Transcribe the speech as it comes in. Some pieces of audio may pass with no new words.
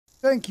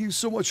Thank you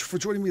so much for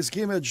joining me as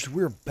GameEdged.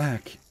 We're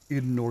back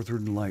in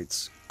Northern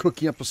Lights.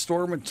 Cooking up a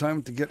storm and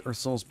time to get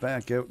ourselves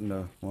back out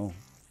and, well,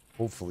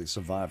 hopefully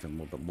surviving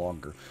a little bit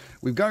longer.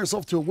 We've got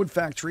ourselves to a wood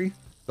factory,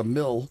 the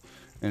mill,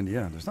 and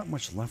yeah, there's not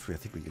much left I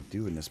think we can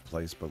do in this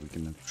place, but we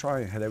can try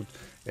and head out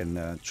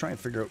and try and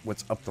figure out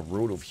what's up the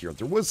road over here.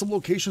 There was some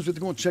locations we have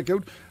to go and check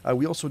out.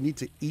 We also need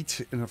to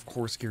eat and, of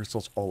course, get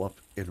ourselves all up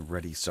and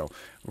ready. So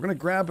we're going to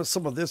grab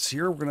some of this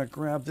here. We're going to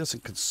grab this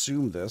and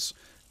consume this.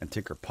 And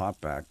take our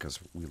pot back, because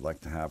we like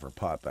to have our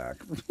pot back.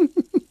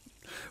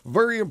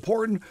 Very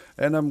important.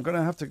 And I'm going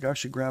to have to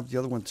actually grab the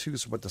other one too.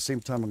 So at the same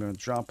time, I'm going to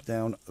drop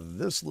down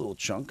this little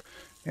chunk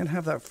and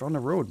have that on the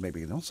road maybe.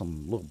 You know,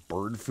 some little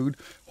bird food.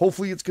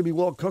 Hopefully it's going to be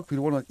well cooked. We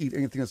don't want to eat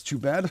anything that's too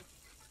bad.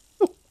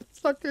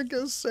 It's not going to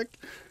get us sick.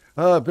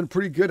 Been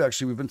pretty good,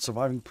 actually. We've been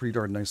surviving pretty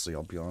darn nicely,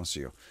 I'll be honest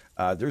with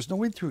you. There's no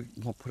way to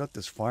put out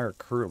this fire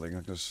curling.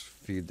 I'll just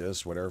feed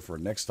this, whatever, for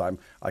next time.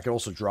 I can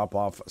also drop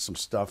off some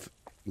stuff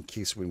in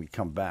case when we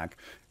come back,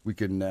 we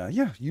can,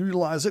 yeah,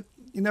 utilize it.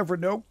 You never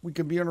know. We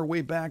can be on our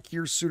way back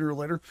here sooner or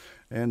later.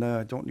 And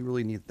don't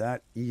really need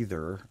that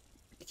either.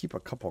 Keep a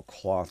couple of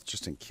cloths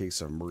just in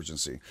case of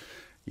emergency.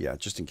 Yeah,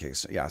 just in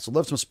case. Yeah, so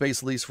left some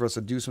space at least for us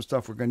to do some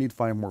stuff. We're going to need to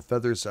find more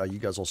feathers. You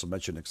guys also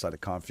mentioned excited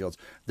cornfields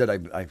that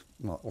I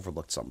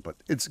overlooked some, but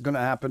it's going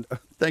to happen.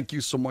 Thank you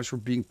so much for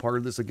being part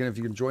of this. Again, if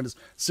you enjoyed this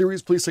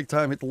series, please take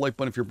time, hit the like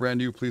button if you're brand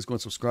new. Please go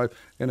and subscribe.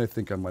 And I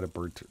think I might have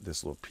burnt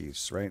this little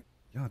piece, right?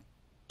 Yeah,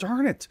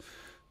 darn it.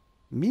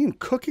 Me and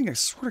cooking, I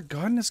swear to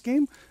God, in this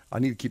game, I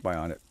need to keep my eye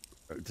on it.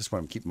 This one,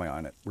 I'm keeping my eye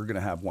on it. We're going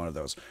to have one of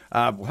those.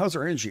 How's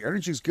our energy?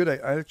 Energy's good. I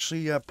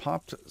actually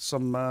popped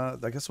some, I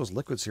guess it was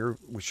liquids here,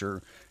 which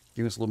are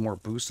giving us a little more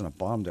boost, and a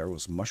bomb there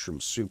was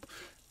mushroom soup,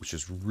 which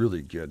is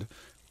really good.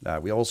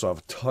 We also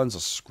have tons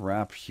of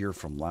scrap here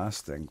from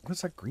last thing.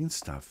 What's that green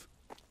stuff?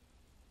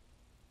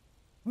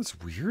 That's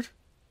weird.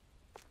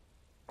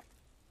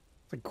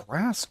 The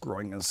grass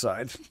growing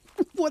inside.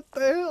 What the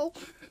hell?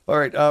 All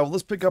right,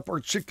 let's pick up our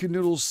chicken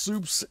noodle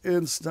soups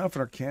and stuff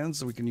in our cans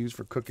that we can use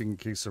for cooking in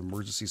case of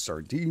emergency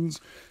sardines.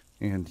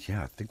 And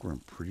yeah, I think we're in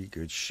pretty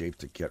good shape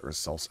to get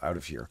ourselves out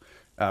of here.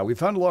 We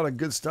found a lot of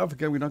good stuff.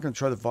 Again, we're not going to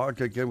try the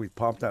vodka again. We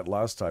popped that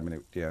last time,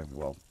 and yeah,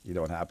 well, you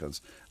know what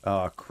happens.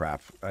 Oh,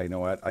 crap. I know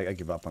what? I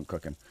give up on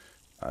cooking.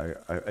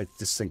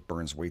 This thing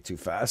burns way too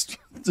fast.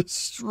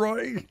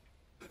 Destroying.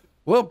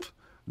 Well,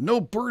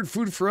 no bird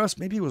food for us.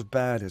 Maybe it was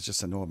bad. It's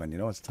just an omen. You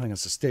know, it's telling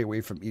us to stay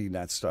away from eating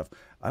that stuff.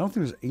 I don't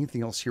think there's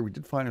anything else here. We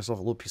did find ourselves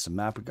a little piece of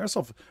map. We got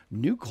ourselves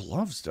new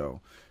gloves, though,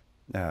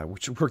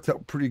 which worked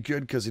out pretty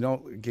good because, you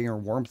know, getting our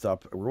warmth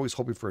up. We're always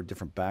hoping for a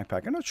different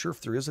backpack. I'm not sure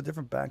if there is a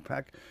different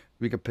backpack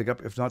we can pick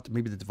up. If not,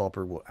 maybe the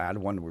developer will add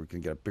one where we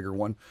can get a bigger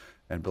one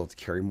and be able to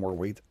carry more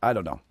weight. I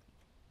don't know.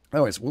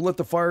 Anyways, we'll let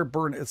the fire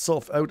burn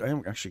itself out. I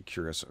am actually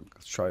curious.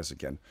 Let's try this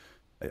again.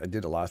 I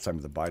did it last time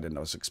with the Biden. I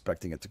was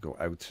expecting it to go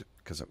out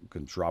because it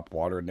can drop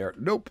water in there.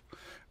 Nope.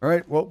 All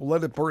right, well, we'll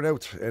let it burn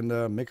out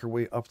and make our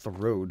way up the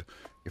road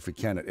if we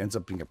can. It ends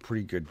up being a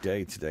pretty good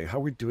day today. How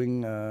are we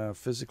doing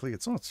physically?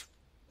 It's a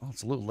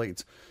little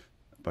late,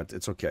 but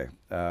it's okay.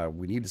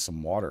 We needed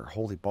some water.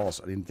 Holy balls,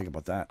 I didn't think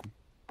about that.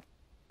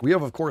 We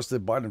have, of course, the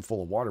Biden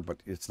full of water,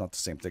 but it's not the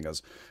same thing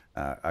as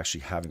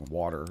actually having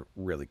water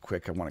really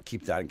quick. I want to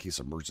keep that in case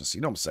of emergency.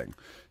 You know what I'm saying?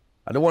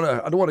 I don't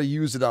want to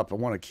use it up. I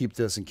want to keep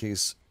this in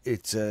case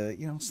it's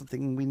you know,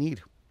 something we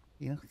need.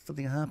 You know,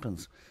 something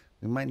happens.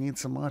 We might need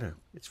some water.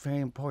 It's very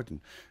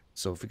important.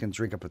 So if we can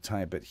drink up a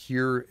tiny bit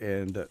here,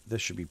 and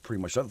this should be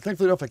pretty much done.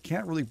 Thankfully enough, I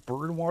can't really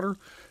burn water.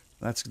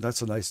 That's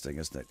a nice thing,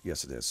 isn't it?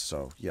 Yes, it is.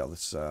 So yeah,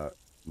 let's. Am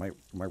I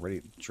ready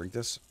to drink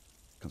this?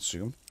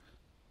 Consume.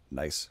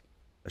 Nice.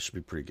 That should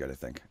be pretty good, I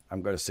think.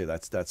 I'm going to say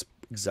that's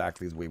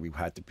exactly the way we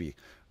had to be.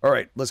 All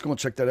right, let's go and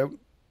check that out.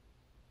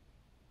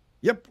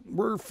 Yep,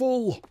 we're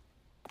full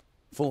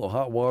of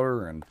hot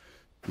water, and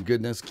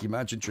goodness, can you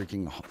imagine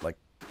drinking like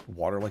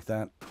water like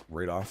that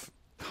right off?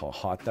 How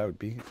hot that would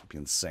be? It'd be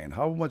insane.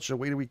 How much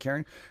weight are we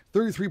carrying?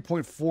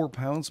 33.4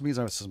 pounds means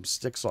I have some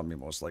sticks on me,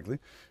 most likely.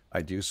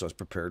 I do, so I was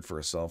prepared for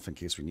ourselves in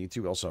case we need to.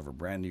 We also have a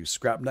brand new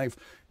scrap knife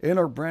and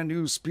our brand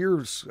new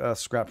spear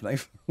scrap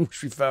knife,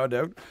 which we found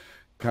out.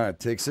 Kind of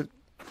takes it.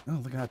 Oh,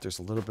 look at that. There's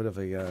a little bit of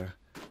a,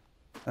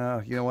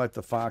 you know what?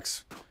 The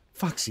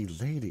foxy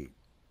lady.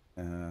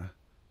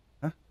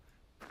 Huh?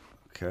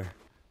 Okay.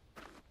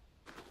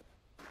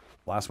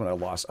 Last one I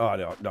lost. Oh,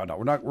 no.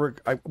 We're not.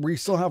 We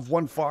still have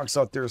one fox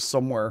out there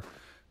somewhere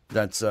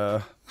that's,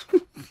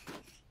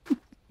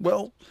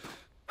 well,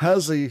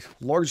 has a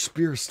large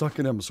spear stuck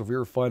in him. So if we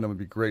ever find him, it'd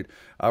be great.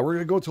 We're going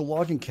to go to a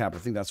logging camp. I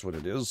think that's what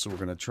it is. So we're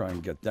going to try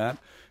and get that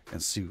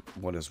and see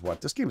what is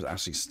what. This game is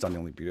actually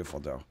stunningly beautiful,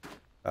 though.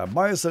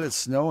 Maya said it's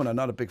snow, and I'm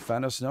not a big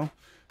fan of snow.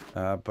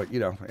 But, you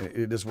know,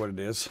 it is what it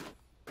is.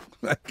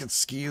 I can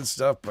ski and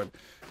stuff, but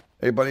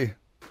hey, buddy.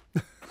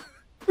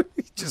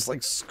 Just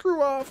like,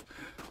 screw off.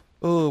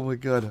 Oh my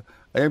god.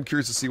 I am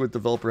curious to see what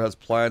developer has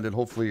planned, and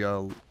hopefully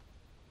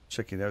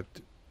check it out.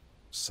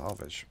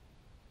 Salvage.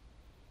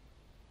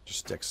 Just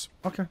sticks.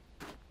 Okay.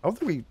 I don't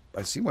think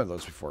I've seen one of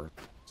those before.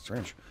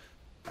 Strange.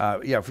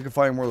 Yeah, if we could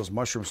find more of those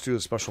mushrooms too, the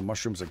special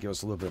mushrooms that give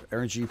us a little bit of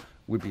energy,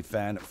 would be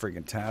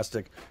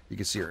fan-friggin-tastic. You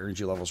can see our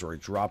energy levels are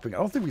already dropping. I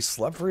don't think we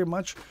slept very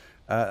much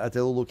at the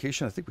little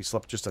location. I think we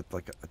slept just at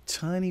like a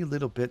tiny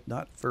little bit,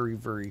 not very,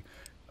 very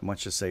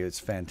much to say. It's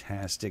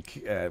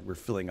fantastic. We're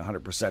feeling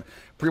 100%.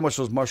 Pretty much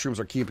those mushrooms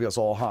are keeping us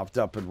all hopped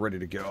up and ready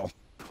to go,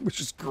 which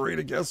is great,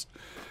 I guess.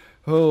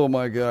 Oh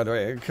my god,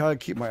 I gotta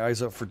keep my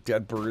eyes out for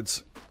dead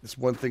birds. It's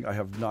one thing I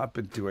have not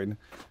been doing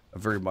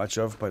very much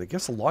of, but I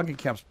guess the logging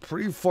camp's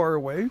pretty far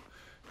away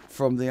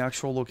from the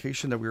actual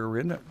location that we were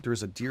in.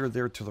 There's a deer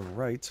there to the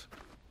right.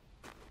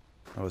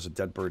 Oh, there's a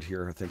dead bird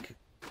here, I think.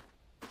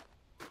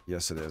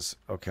 Yes, it is.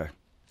 Okay.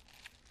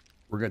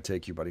 We're gonna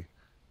take you, buddy.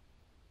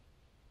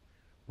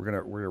 We're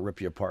gonna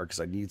rip you apart because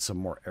I need some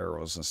more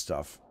arrows and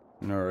stuff.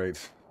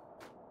 Alright.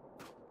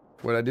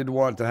 What I didn't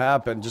want to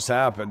happen just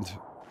happened.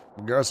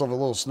 We got ourselves a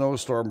little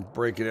snowstorm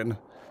breaking in.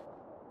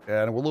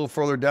 And we're a little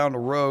further down the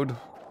road.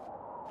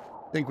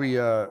 I think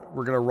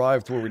we're gonna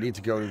arrive to where we need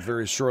to go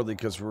very shortly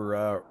because we're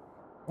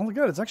oh my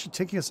god, it's actually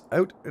taking us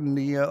out in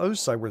the other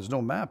side where there's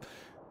no map.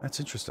 That's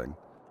interesting.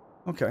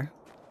 Okay.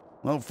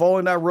 Well,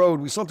 following that road,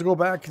 we still have to go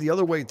back the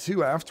other way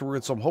too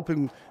afterwards, so I'm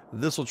hoping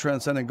this will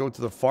transcend and go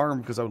to the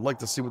farm because I would like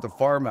to see what the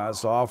farm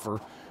has to offer.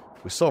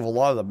 We still have a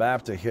lot of the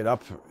map to hit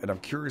up, and I'm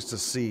curious to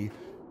see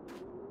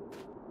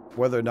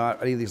whether or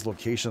not any of these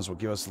locations will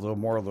give us a little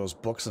more of those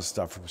books and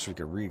stuff so we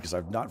can read, because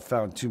I've not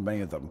found too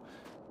many of them.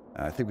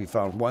 I think we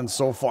found one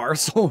so far,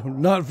 so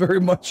not very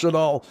much at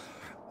all.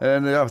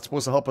 And it's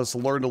supposed to help us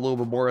learn a little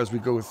bit more as we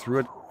go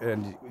through it,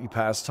 and we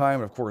pass time.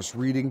 And of course,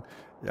 reading,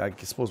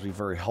 it's supposed to be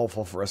very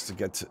helpful for us to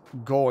get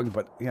going.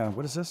 But yeah,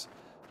 what is this?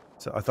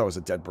 So I thought it was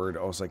a dead bird.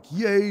 I was like,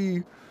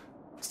 yay!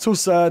 So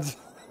sad.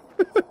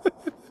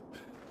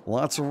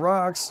 Lots of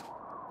rocks.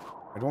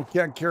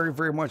 Can't carry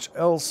very much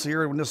else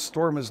here. When this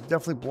storm is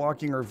definitely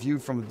blocking our view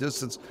from a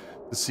distance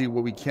to see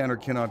what we can or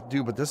cannot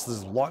do. But this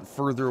is a lot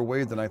further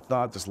away than I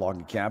thought, this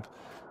logging camp.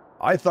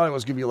 I thought it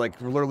was going to be like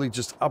literally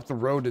just up the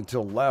road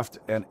until left,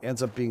 and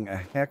ends up being a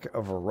heck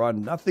of a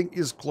run. Nothing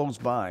is close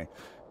by.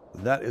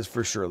 That is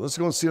for sure. Let's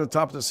go and see on the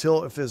top of this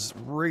hill if it's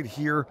right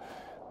here.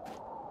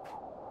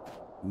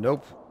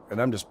 Nope.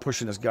 And I'm just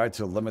pushing this guy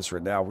to the limits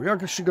right now. We are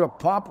actually going to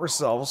pop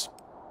ourselves.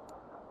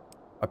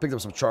 I picked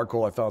up some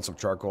charcoal. I found some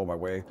charcoal on my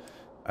way.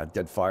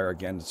 Dead fire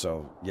again.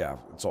 So, yeah,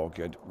 it's all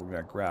good. We're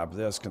going to grab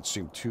this,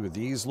 consume 2 of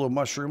these little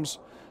mushrooms.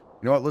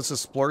 You know what? Let's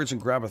just splurge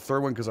and grab a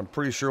third one because I'm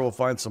pretty sure we'll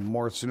find some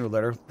more sooner or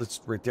later. That's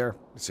right there.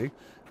 You see?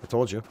 I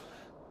told you.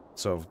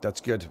 So,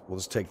 that's good. We'll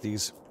just take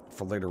these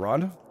for later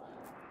on.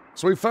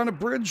 So, we found a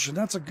bridge, and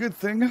that's a good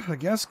thing, I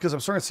guess, because I'm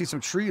starting to see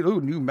some trees.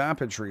 Ooh, new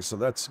map entry, so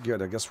that's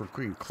good. I guess we're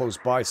pretty close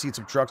by. See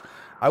some trucks.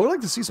 I would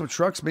like to see some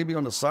trucks maybe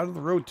on the side of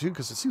the road, too,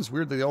 because it seems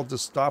weird that they all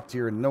just stopped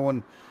here and no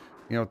one,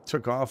 you know,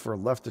 took off or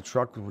left the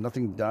truck.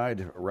 Nothing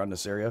died around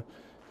this area.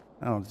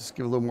 I don't know, just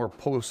give a little more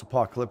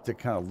post-apocalyptic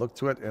kind of look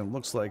to it, and it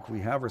looks like we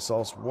have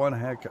ourselves one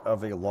heck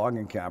of a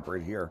logging camp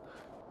right here.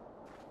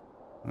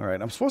 All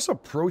right, I'm supposed to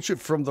approach it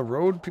from the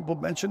road, people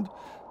mentioned,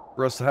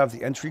 for us to have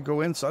the entry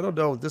go in. So I don't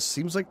know, this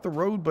seems like the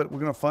road, but we're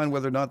going to find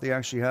whether or not they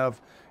actually have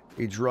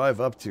a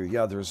drive up to.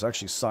 Yeah, there's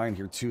actually a sign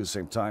here too at the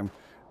same time.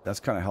 That's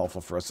kind of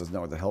helpful for us to know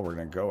where the hell we're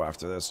going to go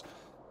after this.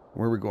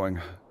 Where are we going?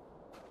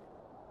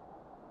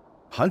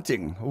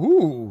 Hunting.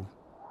 Ooh.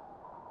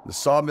 The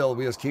sawmill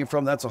we just came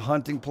from, that's a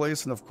hunting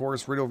place. And of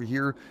course, right over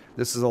here,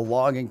 this is a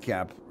logging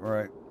camp. All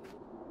right.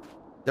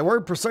 They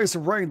weren't precise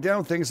in writing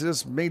down things. They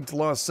just made a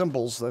lot of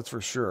symbols, that's for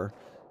sure.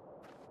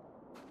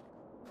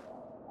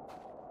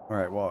 All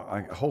right,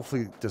 well,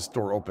 hopefully this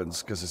door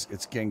opens because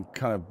it's getting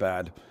kind of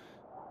bad.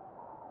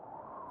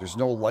 There's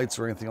no lights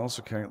or anything else.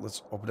 Okay,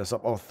 let's open this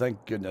up. Oh,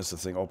 thank goodness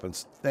this thing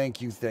opens.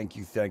 Thank you, thank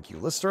you, thank you.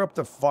 Let's start up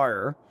the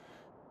fire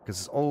because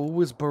it's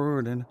always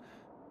burning.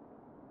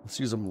 Let's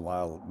use some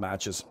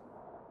matches.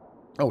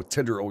 Oh,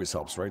 tinder always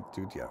helps, right,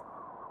 dude? Yeah.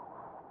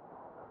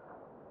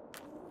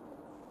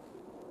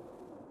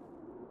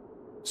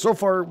 So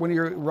far, when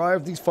you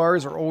arrive, these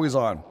fires are always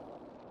on.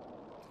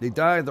 They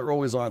die, they're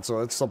always on, so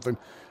that's something.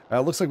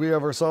 Looks like we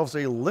have ourselves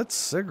a lit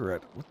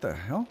cigarette. What the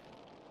hell?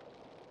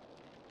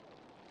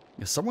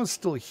 Is someone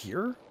still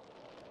here?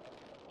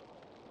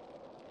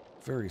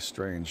 Very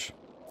strange.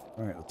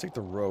 All right, I'll take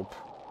the rope.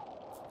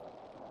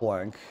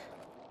 Blank.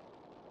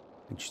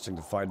 Interesting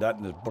to find that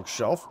in the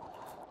bookshelf.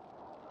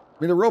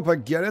 I mean, the rope, I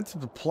get it.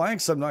 The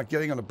planks I'm not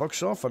getting on the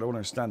bookshelf. I don't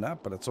understand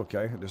that, but it's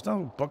okay. There's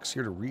no books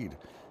here to read.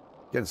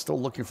 Again, still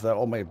looking for that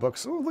almighty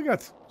books. Oh, look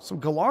at some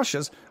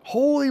galoshes.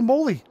 Holy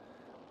moly.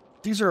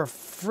 These are a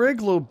frig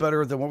load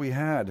better than what we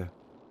had.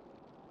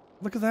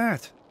 Look at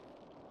that.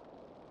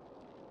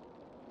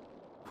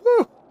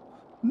 Whew.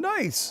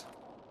 Nice.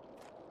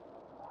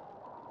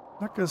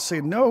 Not going to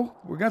say no.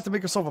 We're going to have to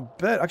make ourselves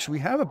a bed. Actually, we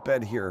have a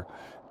bed here.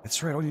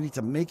 That's right. I don't even need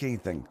to make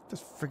anything.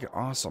 That's freaking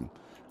awesome.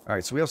 All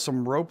right, so we have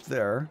some rope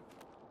there.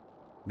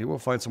 Maybe we'll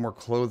find some more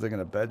clothing in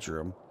a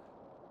bedroom.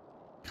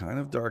 Kind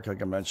of dark,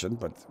 like I mentioned,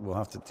 but we'll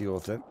have to deal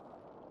with it.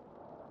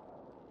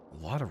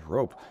 A lot of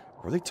rope.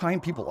 Were they tying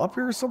people up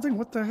here or something?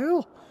 What the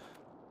hell?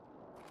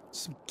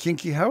 Some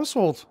kinky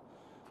household.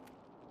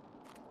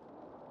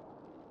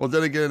 Well,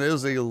 then again, it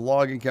is a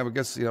logging camp. I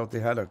guess, you know, they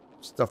had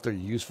stuff that are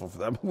useful for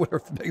them. Whatever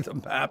to make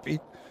them happy.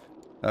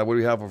 What do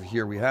we have over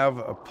here? We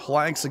have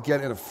planks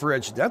again in a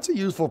fridge. That's a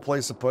useful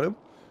place to put them.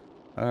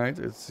 All right,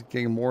 it's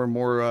getting more and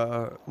more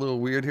a little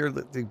weird here.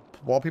 The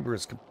wallpaper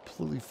is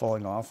completely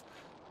falling off.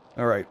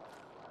 All right.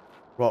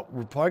 Well,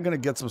 we're probably going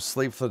to get some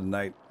sleep for the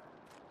night.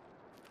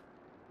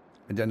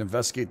 And then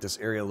investigate this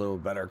area a little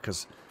better,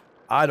 because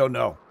I don't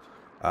know.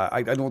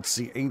 I don't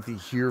see anything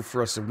here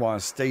for us to want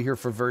to stay here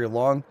for very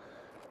long.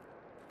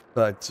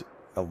 But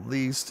at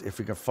least if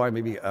we can find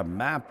maybe a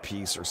map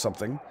piece or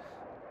something.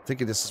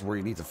 Thinking this is where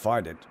you need to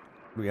find it.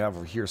 We have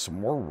over here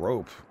some more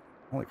rope.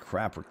 Holy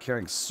crap, we're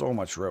carrying so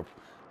much rope.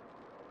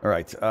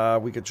 Alright,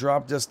 we could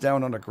drop this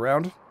down on the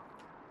ground.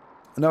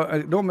 No,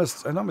 I'm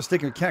not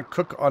mistaken, we can't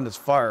cook on this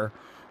fire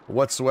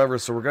whatsoever,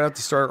 so we're going to have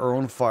to start our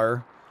own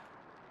fire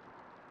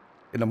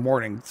in the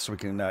morning so we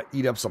can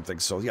eat up something.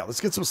 So yeah,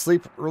 let's get some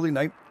sleep, early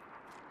night.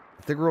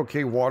 I think we're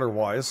okay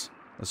water-wise.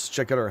 Let's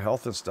check out our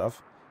health and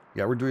stuff.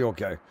 Yeah, we're doing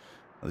okay.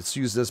 Let's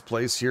use this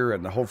place here,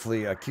 and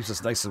hopefully keeps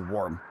us nice and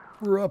warm.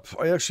 We're up.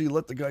 I actually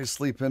let the guys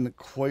sleep in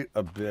quite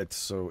a bit,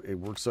 so it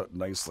works out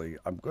nicely.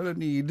 I'm going to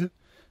need...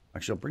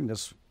 Actually, I'll bring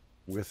this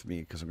with me,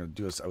 because I'm going to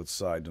do this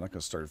outside. I'm not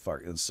going to start a fire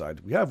inside.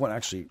 We have one,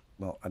 actually.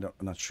 Well, I'm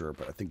not sure,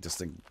 but I think this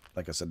thing,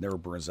 like I said, never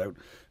burns out.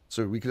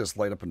 So we could just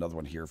light up another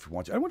one here if we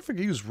want to. I wonder if I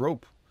could use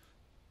rope.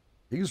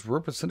 I use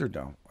rope and cinder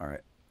down. All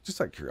right. Just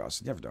out of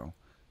curiosity. You never know.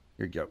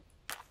 Here you go.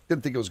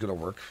 Didn't think it was going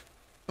to work.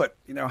 But,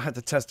 you know, I had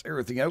to test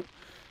everything out.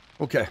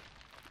 Okay.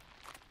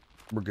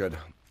 We're good.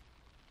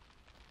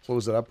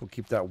 Close it up. We'll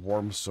keep that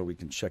warm so we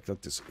can check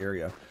out this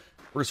area.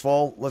 First of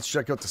all, let's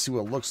check out to see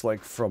what it looks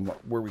like from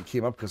where we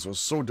came up, because it was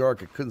so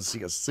dark I couldn't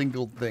see a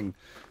single thing.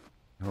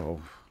 Oh,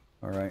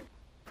 all right.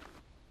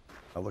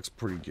 That looks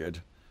pretty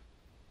good.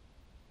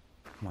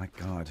 My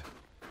God.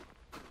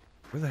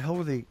 Where the hell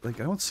were they? Like,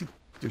 I don't see...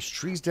 There's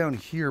trees down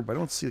here, but I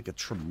don't see, like, a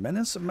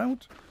tremendous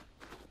amount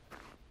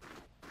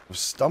of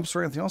stumps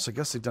or anything else. I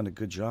guess they've done a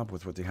good job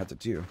with what they had to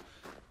do.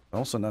 I'm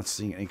also not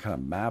seeing any kind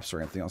of maps or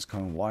anything else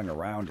kind of lying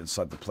around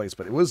inside the place.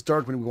 But it was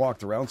dark when we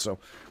walked around, so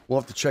we'll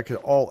have to check it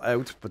all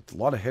out. But a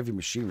lot of heavy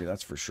machinery,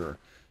 that's for sure.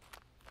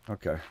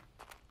 Okay. Not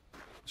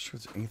sure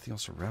if there's anything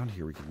else around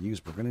here we can use.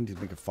 But we're going to need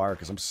to make a fire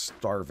because I'm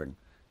starving.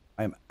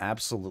 I am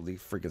absolutely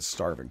freaking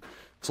starving.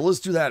 So let's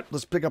do that.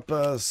 Let's pick up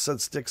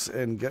said sticks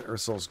and get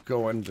ourselves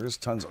going. There's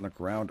tons on the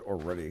ground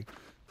already.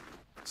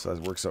 So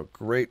that works out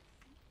great.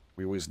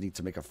 We always need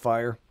to make a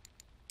fire.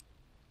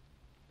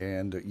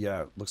 And,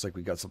 yeah, it looks like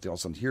we got something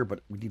else on here,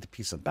 but we need a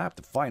piece of map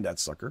to find that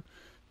sucker.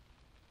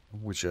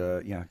 Which, yeah,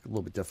 a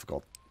little bit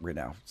difficult right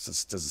now,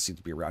 since it doesn't seem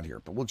to be around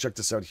here. But we'll check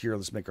this out here.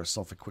 Let's make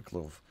ourselves a quick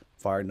little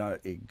fire. Not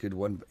a good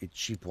one, but a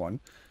cheap one.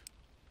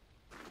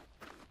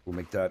 We'll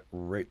make that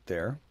right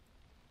there.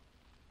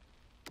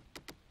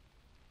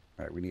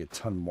 Alright, we need a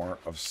ton more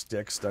of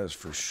sticks, that is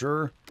for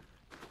sure.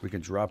 We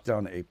can drop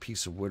down a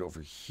piece of wood over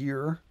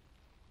here.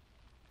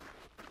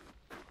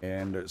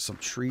 And some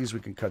trees we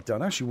can cut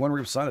down. Actually, one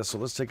right beside us, so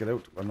let's take it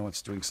out. I don't know what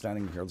it's doing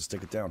standing here. Let's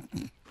take it down.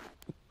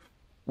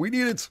 We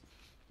need it.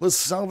 Let's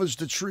salvage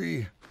the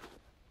tree.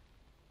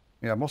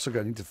 Yeah, I'm also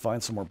going to need to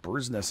find some more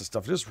bird's nests and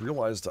stuff. I just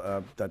realized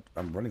that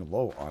I'm running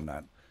low on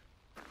that.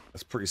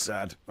 That's pretty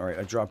sad. All right,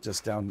 I dropped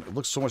this down. It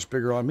looks so much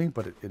bigger on me,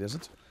 but it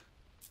isn't.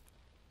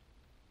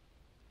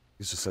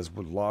 This just says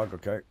wood log,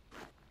 okay.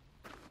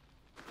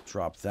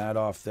 Drop that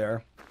off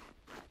there.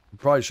 We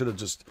probably should have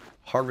just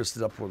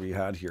harvested up what we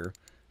had here.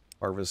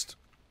 Harvest,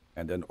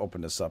 and then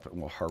open this up,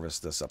 and we'll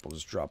harvest this up. We'll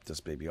just drop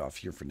this baby off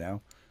here for now.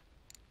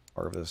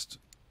 Harvest.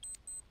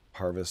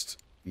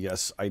 Harvest.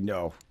 Yes, I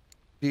know.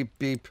 Beep,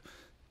 beep.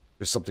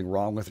 There's something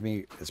wrong with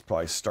me. It's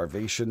probably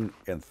starvation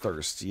and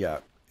thirst. Yeah,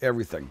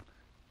 everything.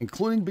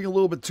 Including being a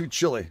little bit too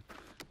chilly.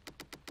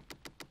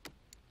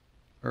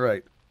 All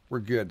right, we're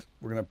good.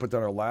 We're going to put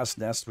down our last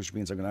nest, which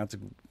means I'm going to have to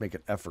make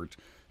an effort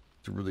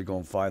to really go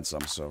and find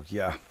some. So,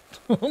 yeah.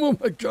 Oh,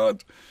 my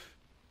God.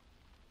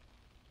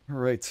 All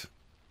right.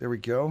 There we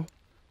go.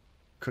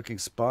 Cooking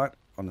spot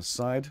on the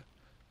side.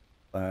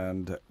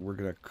 And we're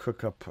going to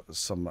cook up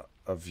some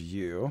of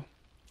you.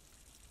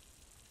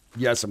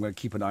 Yes, I'm going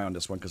to keep an eye on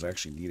this one because I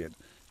actually need it.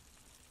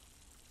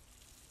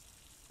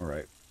 All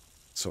right.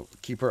 So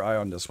keep our eye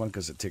on this one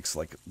because it takes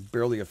like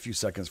barely a few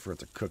seconds for it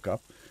to cook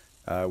up.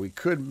 We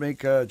could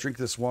drink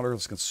this water.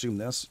 Let's consume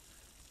this.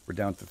 We're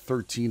down to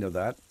 13 of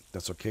that.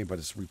 That's okay, but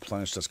it's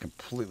replenished us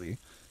completely.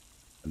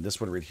 And this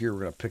one right here,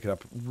 we're going to pick it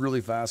up really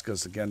fast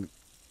because, again,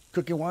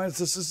 cooking-wise,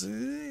 this is...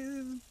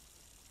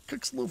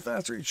 cooks a little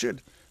faster than it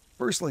should.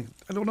 Personally,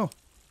 I don't know.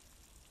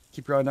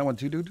 Keep your eye on that one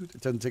too, dude.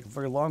 It doesn't take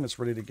very long. It's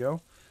ready to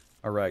go.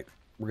 All right.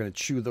 We're going to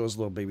chew those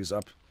little babies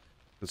up.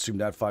 Consume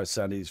that 5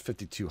 sanity,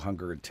 52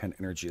 hunger, and 10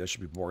 energy. That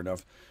should be more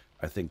enough,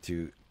 I think,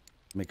 to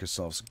make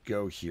ourselves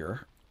go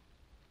here.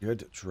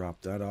 Good.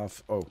 Drop that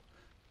off. Oh,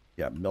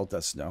 yeah. Melt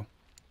that snow.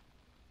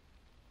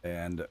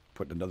 And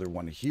put another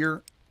one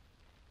here.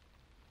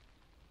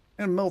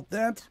 And melt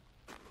that.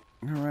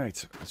 All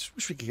right. I just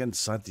wish we could get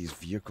inside these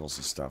vehicles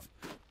and stuff.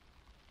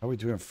 How are we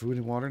doing food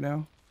and water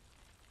now?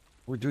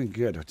 We're doing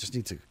good. I just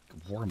need to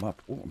warm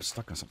up. Oh, I'm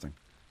stuck on something.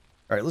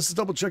 All right, let's just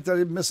double check that I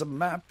didn't miss a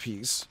map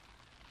piece.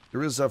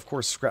 There is, of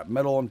course, scrap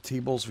metal on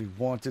tables we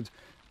wanted.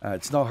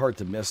 It's not hard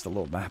to miss the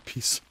little map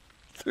piece.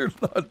 They're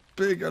not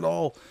big at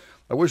all.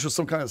 I wish there was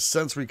some kind of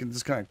sense where you can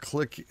just kind of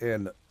click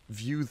and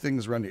view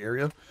things around the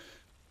area.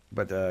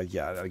 But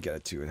yeah, I get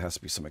it too. It has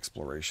to be some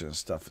exploration and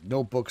stuff.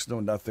 No books, no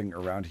nothing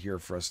around here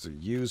for us to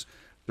use.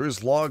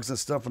 There's logs and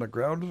stuff on the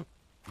ground.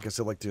 I guess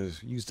I'd like to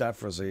use that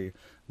for as a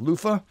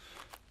loofah.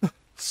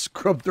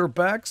 Scrub their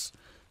backs.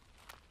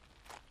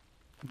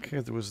 Okay,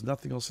 there was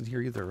nothing else in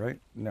here either, right?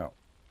 No.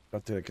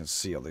 Not that I can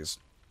see at least.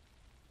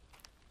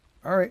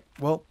 Alright,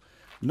 well,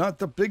 not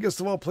the biggest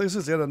of all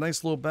places. They had a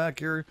nice little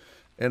back area.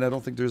 And I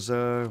don't think there's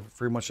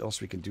very much else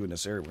we can do in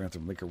this area. We're going to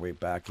have to make our way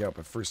back out.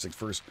 But first things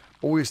first,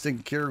 always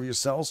taking care of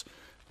yourselves.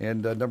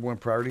 And number one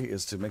priority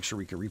is to make sure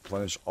we can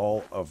replenish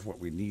all of what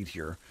we need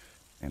here.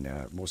 And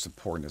most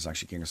important is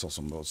actually getting ourselves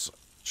some of those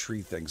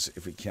tree things,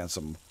 if we can,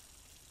 some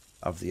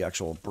of the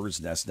actual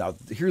bird's nest. Now,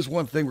 here's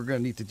one thing we're going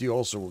to need to do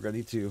also. We're going to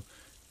need to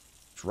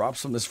drop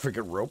some of this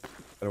freaking rope.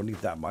 I don't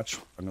need that much.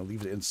 I'm going to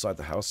leave it inside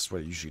the house. That's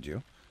what I usually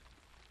do.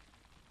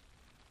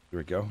 Here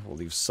we go. We'll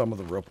leave some of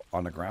the rope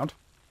on the ground.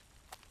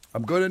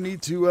 I'm going to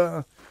need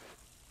to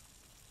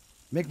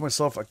make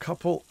myself a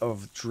couple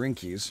of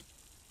drinkies.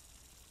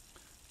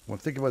 What I'm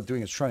thinking about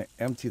doing is trying to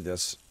empty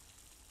this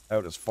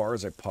out as far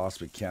as I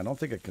possibly can. I don't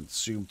think I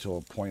consume till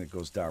a point it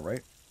goes down,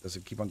 right? Does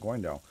it keep on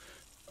going down?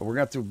 We're going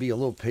to have to be a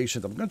little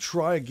patient. I'm going to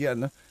try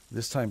again,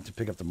 this time to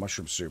pick up the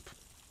mushroom soup.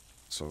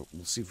 So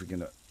we'll see if we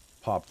can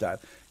pop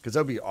that. Because that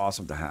would be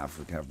awesome to have.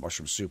 We can have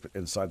mushroom soup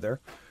inside there.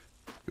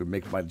 It would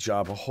make my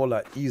job a whole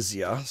lot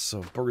easier.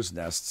 So bird's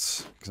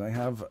nests. Can I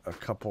have a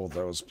couple of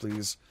those,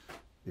 please?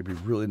 It'd be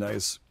really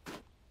nice.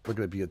 Look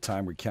at it be a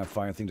time we can't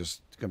find anything.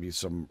 There's going to be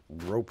some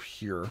rope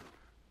here.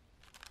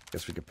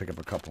 Guess we could pick up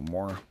a couple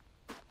more.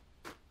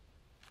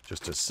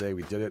 Just to say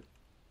we did it.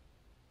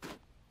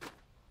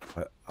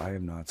 But I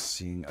am not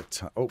seeing a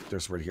ton. Oh,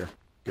 there's right here.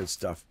 Good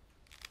stuff.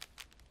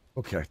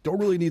 Okay. Don't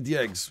really need the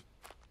eggs.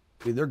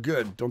 I mean, they're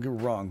good. Don't get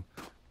me wrong.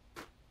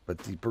 But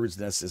the bird's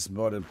nest is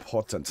more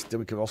important.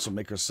 Then we can also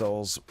make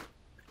ourselves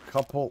a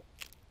couple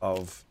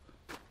of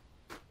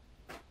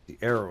the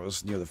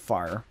arrows near the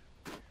fire.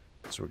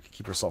 So we can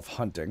keep ourselves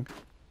hunting.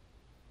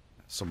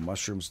 Some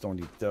mushrooms, don't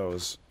eat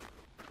those.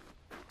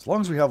 As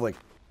long as we have like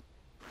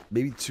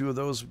maybe 2 of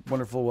those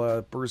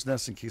wonderful bird's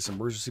nests in case of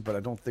emergency, but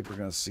I don't think we're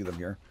going to see them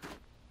here.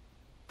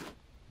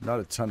 Not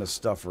a ton of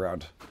stuff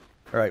around.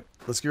 All right,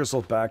 let's get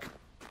ourselves back.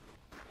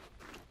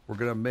 We're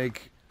going to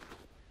make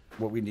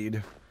what we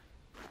need.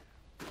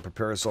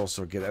 Prepare ourselves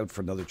to get out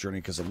for another journey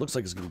because it looks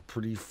like it's going to be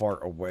pretty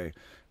far away.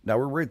 Now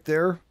we're right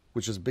there,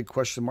 which is a big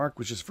question mark,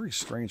 which is very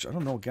strange. I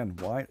don't know, again,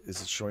 why is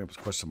it showing up as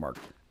question mark?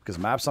 Because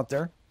the map's not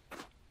there?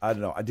 I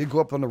don't know. I did go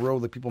up on the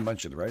road like people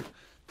mentioned, right?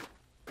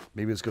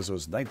 Maybe it's because it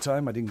was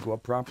nighttime. I didn't go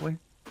up properly.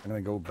 I'm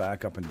going to go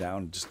back up and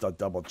down, just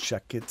double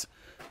check it.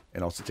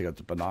 And also take out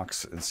the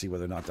binocs and see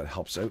whether or not that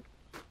helps out.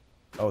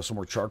 Oh, some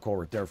more charcoal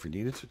right there if we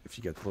need it. If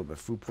you get a little bit of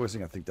food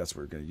poisoning, I think that's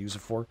what we're going to use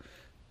it for.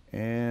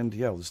 And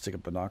yeah, we'll just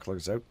take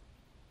binoculars out.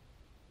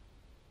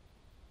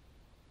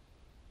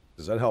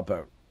 Does that help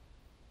out?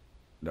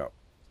 No.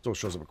 Still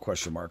shows up a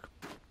question mark.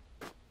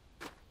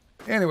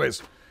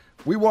 Anyways,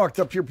 we walked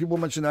up here. People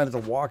mentioned I had to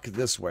walk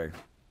this way.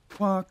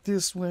 Walk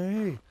this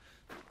way.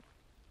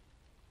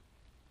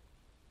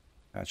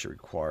 Actually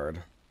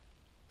required.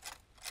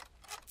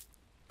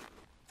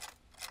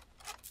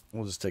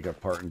 We'll just take it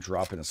apart and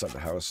drop it inside the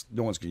house.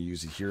 No one's going to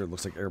use it here. It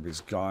looks like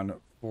everybody's gone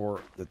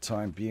for the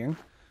time being.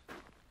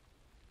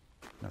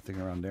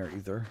 Nothing around there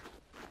either.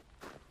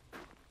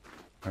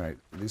 Alright,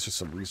 these are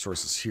some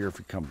resources here. If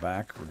we come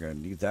back, we're going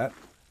to need that.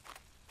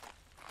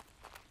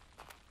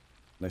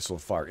 Nice little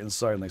fire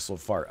inside, nice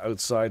little fire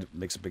outside.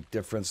 Makes a big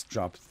difference.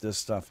 Drop this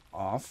stuff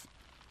off.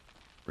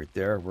 Right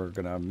there, we're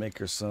going to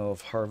make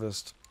ourselves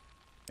harvest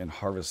and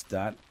harvest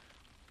that.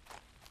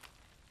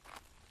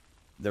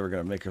 Then we're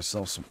going to make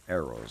ourselves some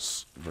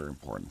arrows. Very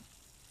important.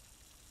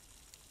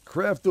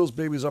 Craft those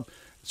babies up.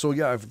 So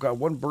yeah, I've got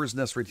one bird's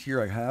nest right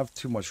here. I have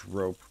too much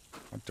rope.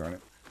 Oh, darn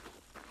it.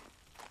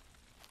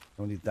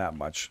 Don't need that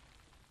much.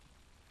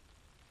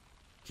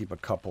 Keep a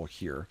couple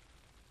here.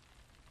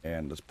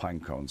 And there's pine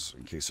cones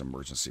in case of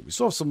emergency. We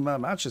still have some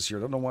matches here.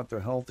 I don't know what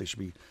the hell. They should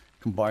be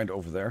combined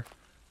over there.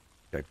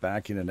 Okay,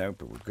 back in and out,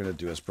 but we're going to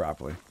do this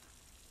properly.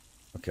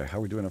 Okay, how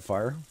are we doing a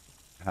fire?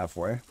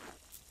 Halfway.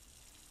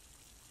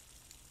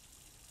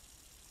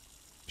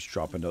 Just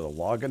drop another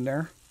log in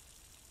there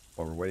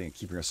while we're waiting and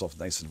keeping ourselves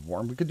nice and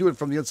warm. We could do it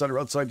from the inside or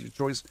outside, your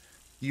choice.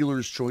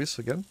 Healer's choice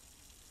again.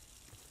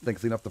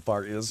 Thankfully enough, the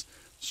fire is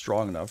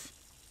strong enough.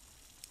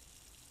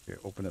 Okay,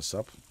 open this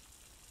up.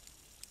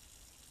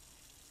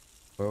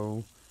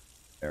 Bow,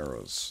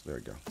 arrows. There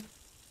we go.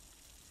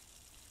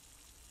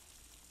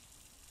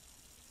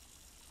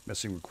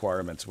 Missing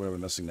requirements. What are we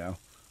missing now?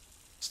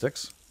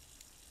 Sticks?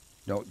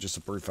 No, just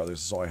a bird feathers.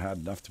 This is all I had.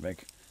 Enough to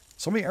make.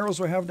 So many arrows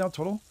do I have now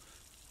total?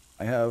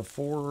 I have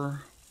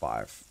 4,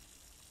 5.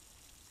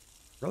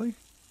 Really?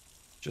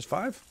 Just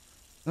 5?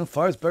 No,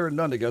 5's better than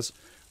none, I guess.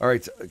 All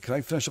right, can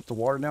I finish up the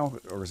water now?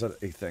 Or is that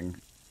a thing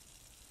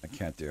I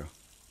can't do?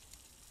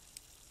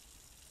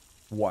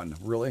 1,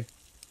 really?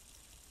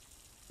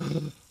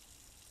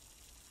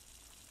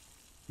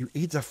 You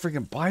ate the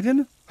friggin'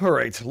 Biden? All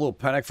right, a little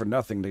panic for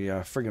nothing. The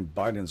friggin'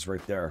 Biden's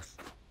right there.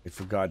 I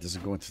forgot it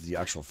doesn't go into the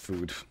actual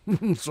food.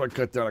 So I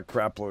cut down a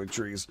crap load of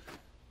trees.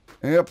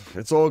 Yep,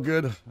 it's all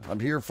good. I'm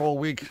here for a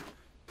week.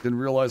 Didn't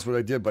realize what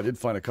I did, but I did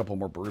find a couple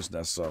more bird's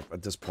nests. So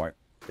at this point,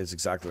 it's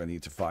exactly what I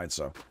need to find.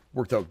 So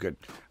worked out good.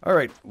 All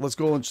right, let's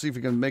go and see if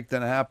we can make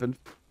that happen.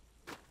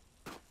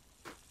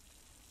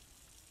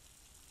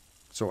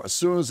 So as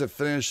soon as it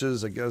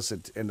finishes, I guess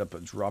it ended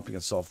up dropping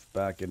itself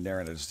back in there,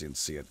 and I just didn't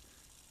see it.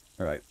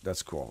 All right,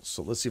 that's cool.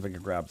 So let's see if I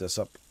can grab this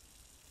up.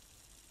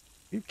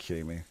 Are you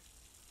kidding me?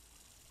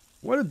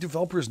 Why do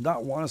developers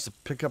not want us to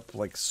pick up,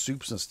 like,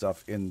 soups and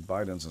stuff in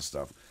Bidens and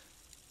stuff?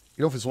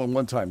 You know, if it's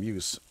one-time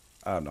use,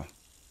 I don't know.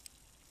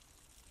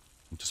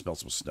 Just melt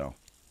some snow.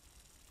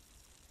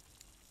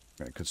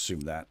 I'm going to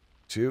consume that,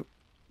 too.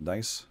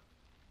 Nice.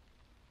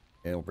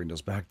 And we'll bring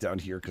those back down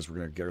here, because we're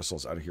going to get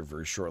ourselves out of here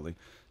very shortly.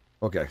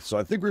 Okay, so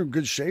I think we're in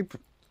good shape.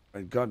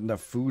 I got enough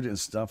food and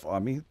stuff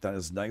on me. That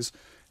is nice.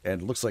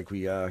 And it looks like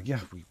we, yeah,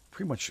 we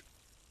pretty much,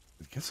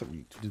 I guess that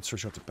we didn't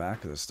search out the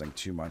back of this thing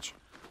too much.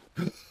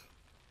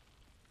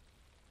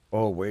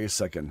 Oh, wait a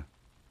second.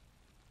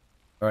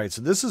 All right,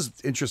 so this is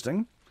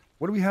interesting.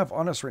 What do we have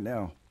on us right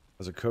now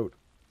as a coat?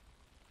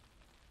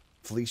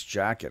 Fleece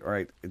jacket. All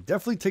right, it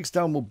definitely takes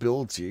down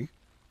mobility.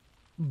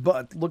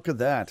 But look at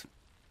that.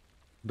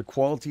 The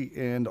quality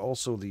and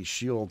also the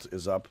shield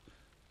is up.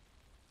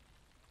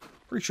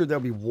 Pretty sure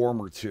that'll be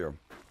warmer too.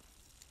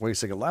 Wait a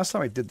second. Last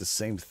time I did the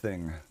same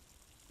thing.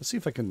 Let's see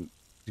if I can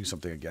do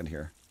something again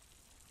here.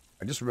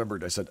 I just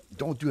remembered. I said,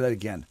 don't do that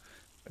again.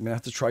 I'm going to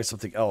have to try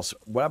something else.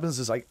 What happens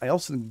is I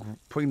also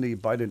putting the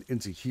Biden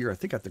into here. I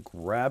think I have to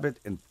grab it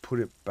and put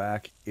it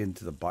back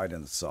into the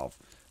Biden itself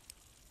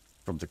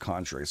from the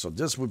contrary. So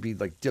this would be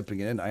like dipping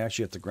it in. I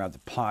actually have to grab the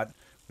pot,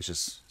 which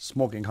is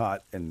smoking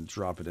hot, and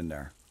drop it in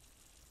there.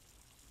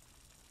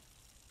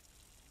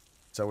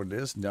 Is that what it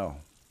is? No.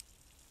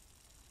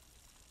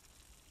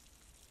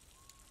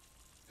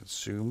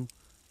 Consume,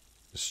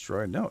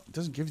 destroy. No, it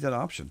doesn't give you that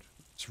option.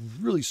 It's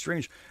really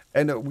strange.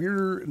 And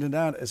weirder than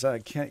that is that I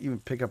can't even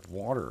pick up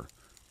water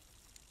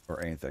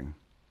or anything.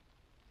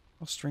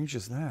 How strange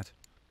is that?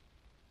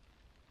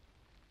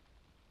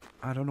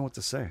 I don't know what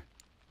to say.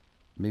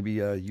 Maybe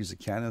use a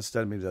can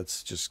instead. Maybe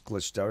that's just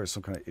glitched out or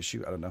some kind of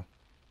issue. I don't know.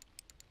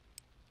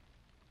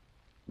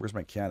 Where's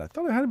my can? I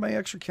thought I had my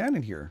extra can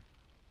in here.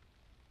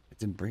 I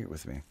didn't bring it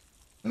with me.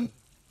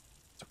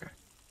 It's okay.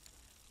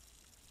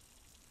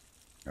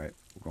 All right,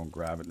 we're going to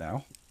grab it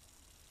now.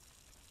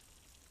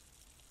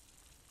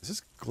 Is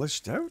this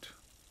glitched out?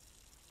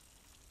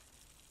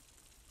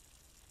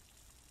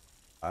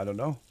 I don't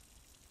know.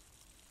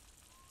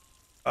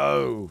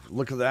 Oh,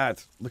 look at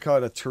that. Look how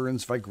it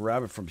turns. If I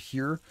grab it from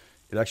here,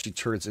 it actually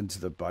turns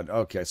into the button.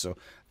 Okay, so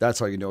that's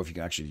how you know if you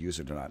can actually use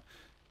it or not.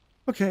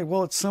 Okay,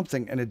 well, it's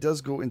something, and it does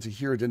go into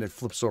here, then it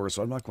flips over,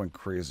 so I'm not going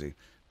crazy.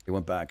 It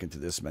went back into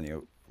this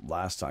menu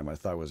last time. I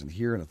thought it was in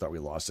here, and I thought we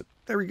lost it.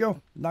 There we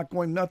go. Not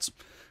going nuts.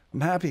 I'm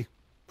happy.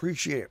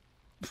 Appreciate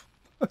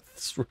it.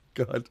 Swear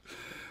to God.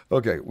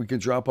 Okay, we can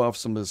drop off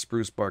some of the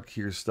spruce bark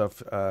here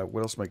stuff.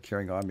 What else am I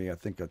carrying on me? I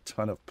think a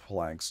ton of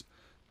planks,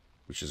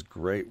 which is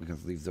great. We can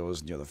leave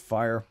those near the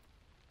fire.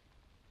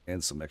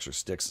 And some extra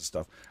sticks and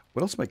stuff.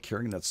 What else am I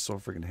carrying that's so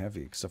freaking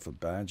heavy? Except for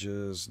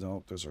badges.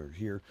 No, those are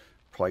here.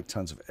 Probably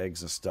tons of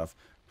eggs and stuff.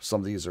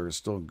 Some of these are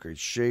still in great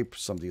shape.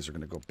 Some of these are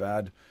going to go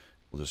bad.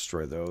 We'll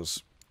destroy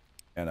those.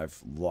 And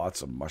I've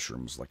lots of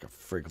mushrooms, like a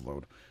frig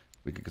load.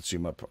 We can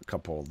consume up a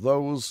couple of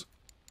those.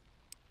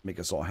 Make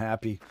us all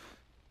happy.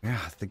 Yeah,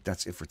 I think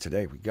that's it for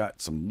today. We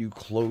got some new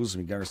clothes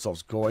and we got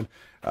ourselves going.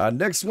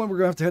 Next one, we're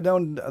going to have to head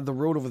down the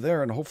road over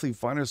there and hopefully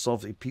find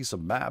ourselves a piece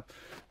of map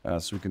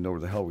so we can know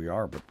where the hell we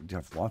are. But we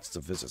have lots to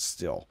visit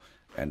still.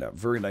 And a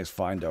very nice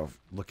find out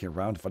looking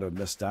around. If I'd have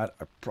missed that,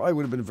 I probably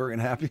would have been very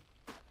unhappy.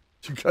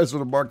 You guys would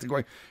have marked it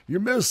going, you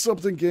missed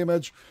something,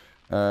 GameEdged.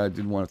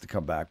 Didn't want it to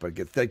come back. But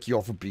again, thank you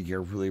all for being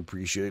here. Really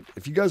appreciate it.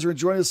 If you guys are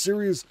enjoying this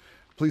series,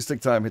 please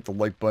take time, hit the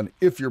like button.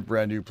 If you're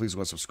brand new, please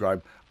go and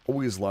subscribe.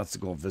 Always lots to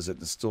go and visit.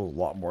 There's still a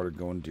lot more to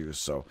go and do.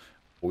 So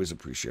always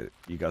appreciate it.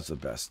 You guys are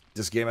the best.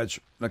 This GameEdged.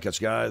 I'll catch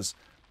you guys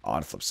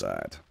on the flip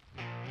side.